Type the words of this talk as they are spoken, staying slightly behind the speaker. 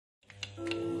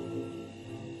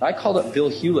I called up Bill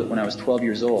Hewlett when I was 12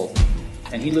 years old,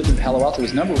 and he lived in Palo Alto.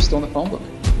 His number was still in the phone book.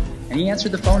 And he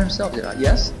answered the phone himself. He said,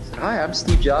 yes? I said, hi, I'm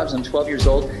Steve Jobs. I'm 12 years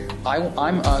old. I'm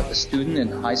a student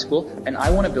in high school, and I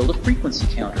want to build a frequency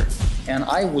counter. And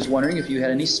I was wondering if you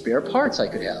had any spare parts I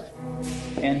could have.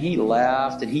 And he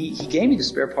laughed, and he gave me the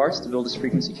spare parts to build this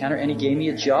frequency counter, and he gave me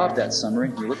a job that summer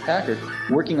in Hewlett-Packard,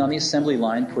 working on the assembly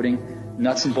line, putting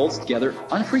nuts and bolts together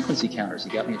on frequency counters.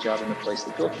 He got me a job in the place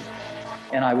that built them.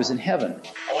 And I was in heaven.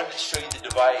 I wanted to show you the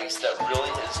device that really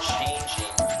is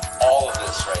changing all of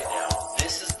this right now.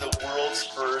 This is the world's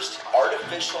first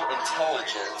artificial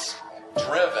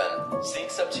intelligence-driven,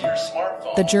 syncs up to your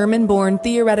smartphone. The German-born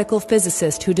theoretical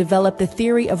physicist who developed the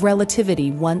theory of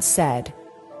relativity once said,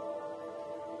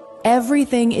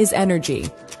 "Everything is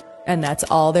energy, and that's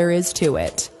all there is to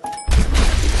it.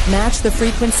 Match the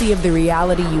frequency of the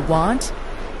reality you want,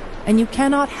 and you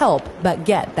cannot help but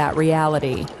get that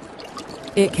reality.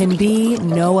 It can be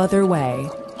no other way.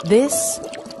 This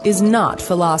is not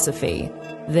philosophy.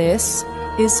 This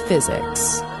is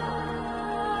physics."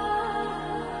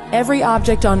 Every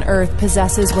object on Earth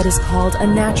possesses what is called a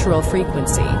natural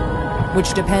frequency,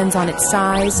 which depends on its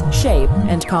size, shape,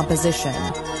 and composition.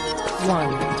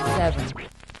 1-7.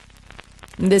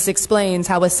 This explains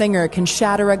how a singer can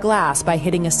shatter a glass by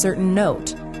hitting a certain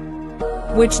note,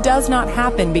 which does not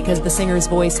happen because the singer's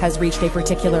voice has reached a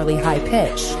particularly high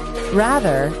pitch.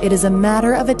 Rather, it is a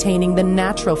matter of attaining the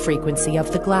natural frequency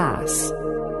of the glass.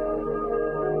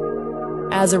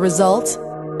 As a result,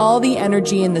 all the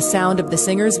energy in the sound of the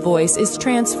singer's voice is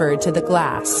transferred to the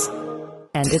glass,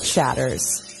 and it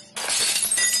shatters.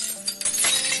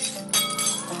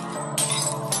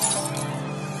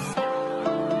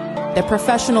 The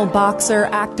professional boxer,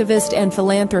 activist, and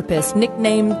philanthropist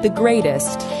nicknamed the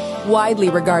Greatest, widely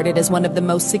regarded as one of the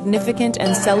most significant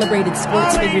and celebrated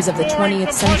sports figures of the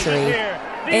 20th century,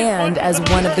 and as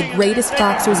one of the greatest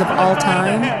boxers of all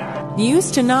time,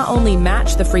 used to not only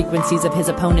match the frequencies of his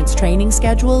opponent's training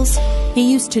schedules,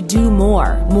 he used to do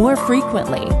more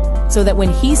frequently, so that when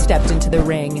he stepped into the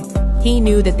ring, he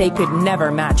knew that they could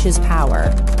never match his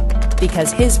power,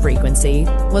 because his frequency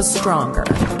was stronger.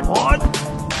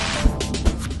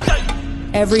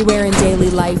 Everywhere in daily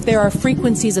life, there are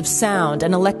frequencies of sound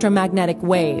and electromagnetic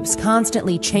waves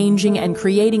constantly changing and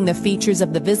creating the features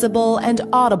of the visible and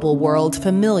audible world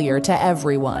familiar to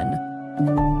everyone.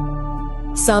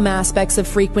 Some aspects of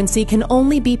frequency can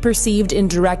only be perceived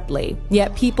indirectly,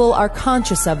 yet people are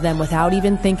conscious of them without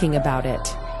even thinking about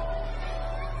it.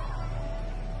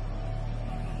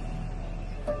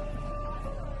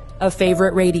 A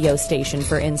favorite radio station,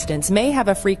 for instance, may have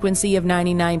a frequency of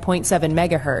 99.7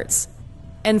 megahertz.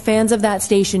 And fans of that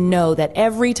station know that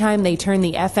every time they turn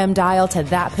the FM dial to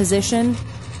that position,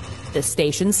 the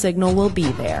station's signal will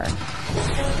be there.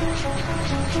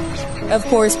 Of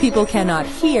course, people cannot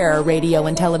hear radio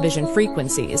and television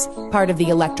frequencies, part of the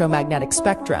electromagnetic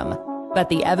spectrum, but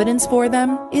the evidence for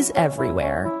them is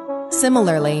everywhere.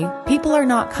 Similarly, people are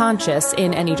not conscious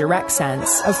in any direct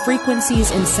sense of frequencies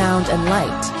in sound and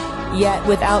light. Yet,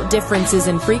 without differences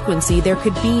in frequency, there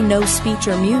could be no speech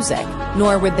or music,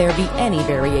 nor would there be any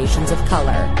variations of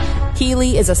color.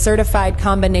 𝗙𝗨𝗘𝗥𝗔𝗣𝗬 is a certified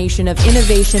combination of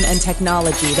innovation and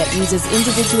technology that uses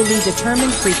individually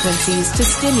determined frequencies to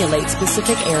stimulate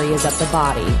specific areas of the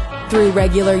body. Through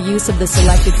regular use of the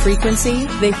selected frequency,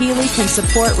 the 𝗙𝗨𝗘 can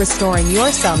support restoring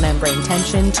your cell membrane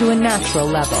tension to a natural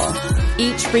level.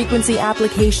 Each frequency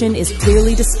application is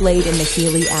clearly displayed in the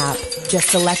𝗙𝗨𝗘 app. Just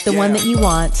select the one that you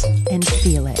want and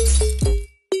feel it.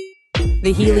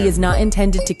 The 𝗙𝗨𝗘 is not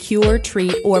intended to cure,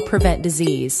 treat, or prevent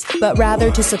disease, but rather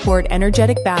to support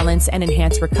energetic balance and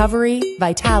enhance recovery,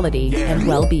 vitality, and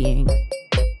well-being.